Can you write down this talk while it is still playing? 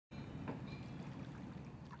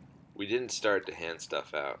We didn't start to hand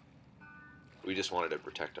stuff out. We just wanted to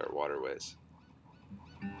protect our waterways.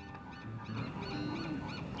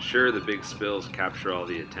 Sure, the big spills capture all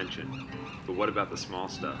the attention, but what about the small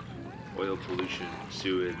stuff? Oil pollution,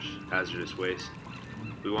 sewage, hazardous waste.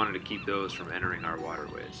 We wanted to keep those from entering our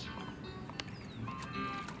waterways.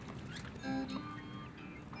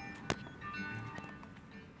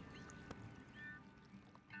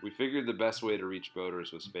 We figured the best way to reach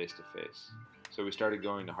boaters was face to face, so we started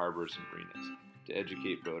going to harbors and marinas to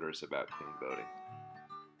educate boaters about clean boating.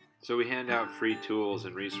 So we hand out free tools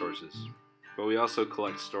and resources, but we also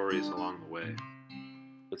collect stories along the way.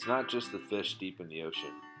 It's not just the fish deep in the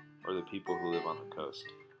ocean or the people who live on the coast.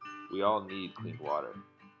 We all need clean water.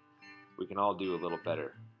 We can all do a little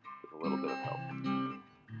better with a little bit of help.